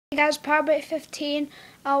Hey guys, powerbait 15.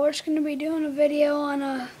 We're just going to be doing a video on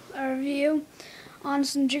a review on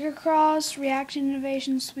some jigger craws, reaction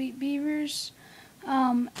innovation sweet beavers,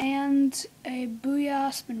 and a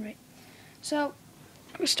booyah spin rate. So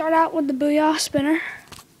we start out with the booyah spinner.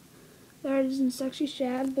 There it is in sexy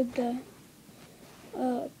shad with the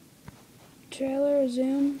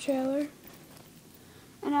zoom trailer.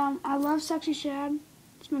 And I love sexy shad.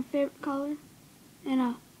 It's my favorite color.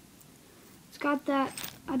 And it's got that,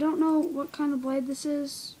 I don't know what kind of blade this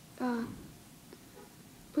is.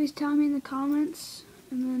 Please tell me in the comments.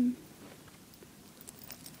 And then,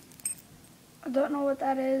 I don't know what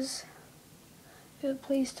that is.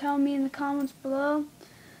 Please tell me in the comments below.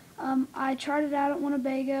 I tried it out at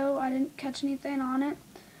Winnebago. I didn't catch anything on it.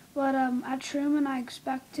 But at Truman I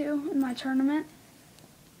expect to in my tournament.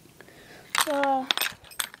 So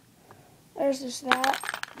there's just that.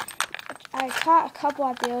 I caught a couple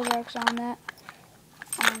at the Ozarks on that.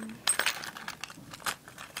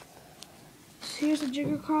 So here's a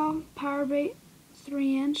jigger craw, powerbait,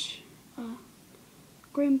 3-inch,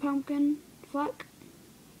 green pumpkin fleck.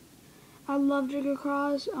 I love jigger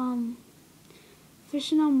craws.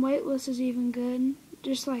 Fishing on weightless is even good.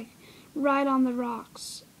 Just like right on the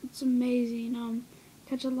rocks. It's amazing.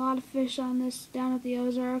 Catch a lot of fish on this down at the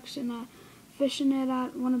Ozarks, and fishing it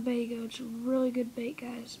at Winnebago. It's a really good bait,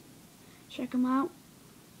 guys. Check them out.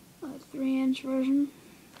 3-inch version.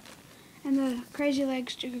 And the Crazy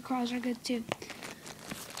Legs jigger craws are good too.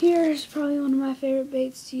 Here's probably one of my favorite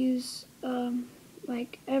baits to use,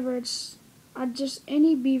 like ever. It's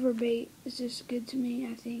any beaver bait is just good to me,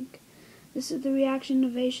 I think. This is the Reaction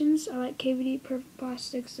Innovations. I like KVD Perfect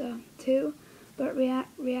Plastics too, but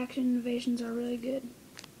Reaction Innovations are really good.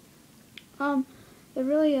 They're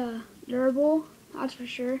really durable, that's for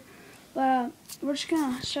sure. But we're just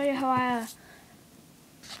gonna show you how I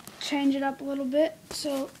change it up a little bit.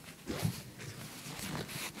 So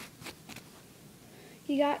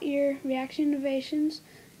you got your Reaction Innovations,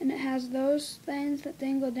 and it has those things that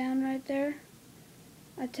dangle down right there.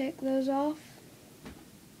 I take those off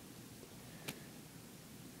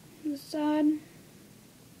the side,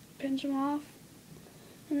 pinch them off,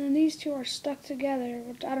 and then these two are stuck together,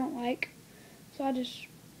 which I don't like, so I just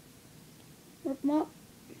rip them up,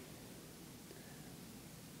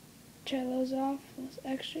 tear those off, those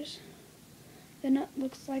extras. Then it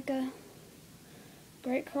looks like a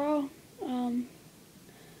great crawl.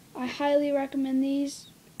 I highly recommend these.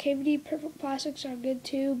 KVD Perfect Plastics are good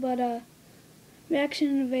too, but Reaction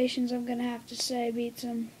Innovations, I'm gonna have to say, beats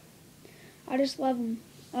them. I just love them.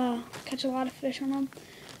 Catch a lot of fish on them,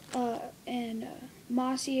 and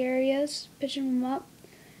mossy areas, pitching them up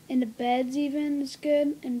into beds even is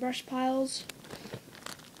good, and brush piles,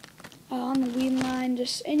 on the weed line,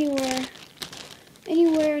 just anywhere,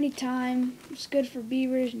 anytime. It's good for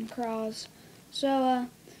beavers and craws. So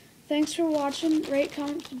thanks for watching. Rate,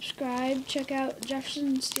 comment, subscribe. Check out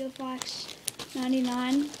Jefferson Steelflax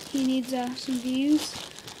 99. He needs some views.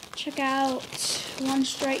 Check out One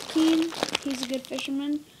Strike King. He's a good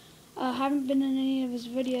fisherman. Haven't been in any of his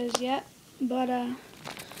videos yet, but I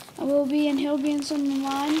will be, and he'll be in some of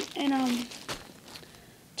mine. And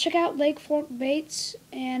check out Lake Fork Baits,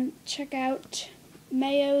 and check out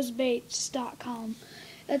mayosbaits.com.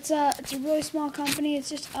 It's a really small company. It's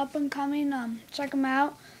just up and coming. Check them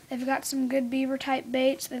out. They've got some good beaver type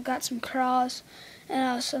baits. They've got some craws,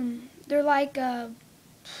 and they're like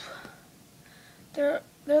they're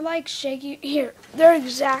like shaky. Here, they're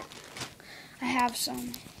exact. I have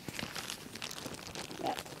some.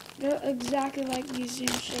 They're exactly like these Zoom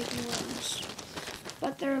shaky worms,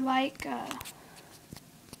 but they're like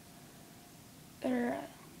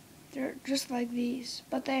they're just like these,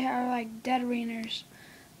 but they are like dead reaners,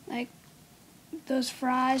 like those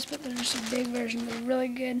fries, but they're just a big version. They're really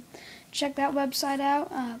good. Check that website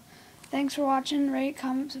out. Thanks for watching. Rate,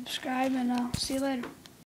 comment, subscribe, and I'll see you later.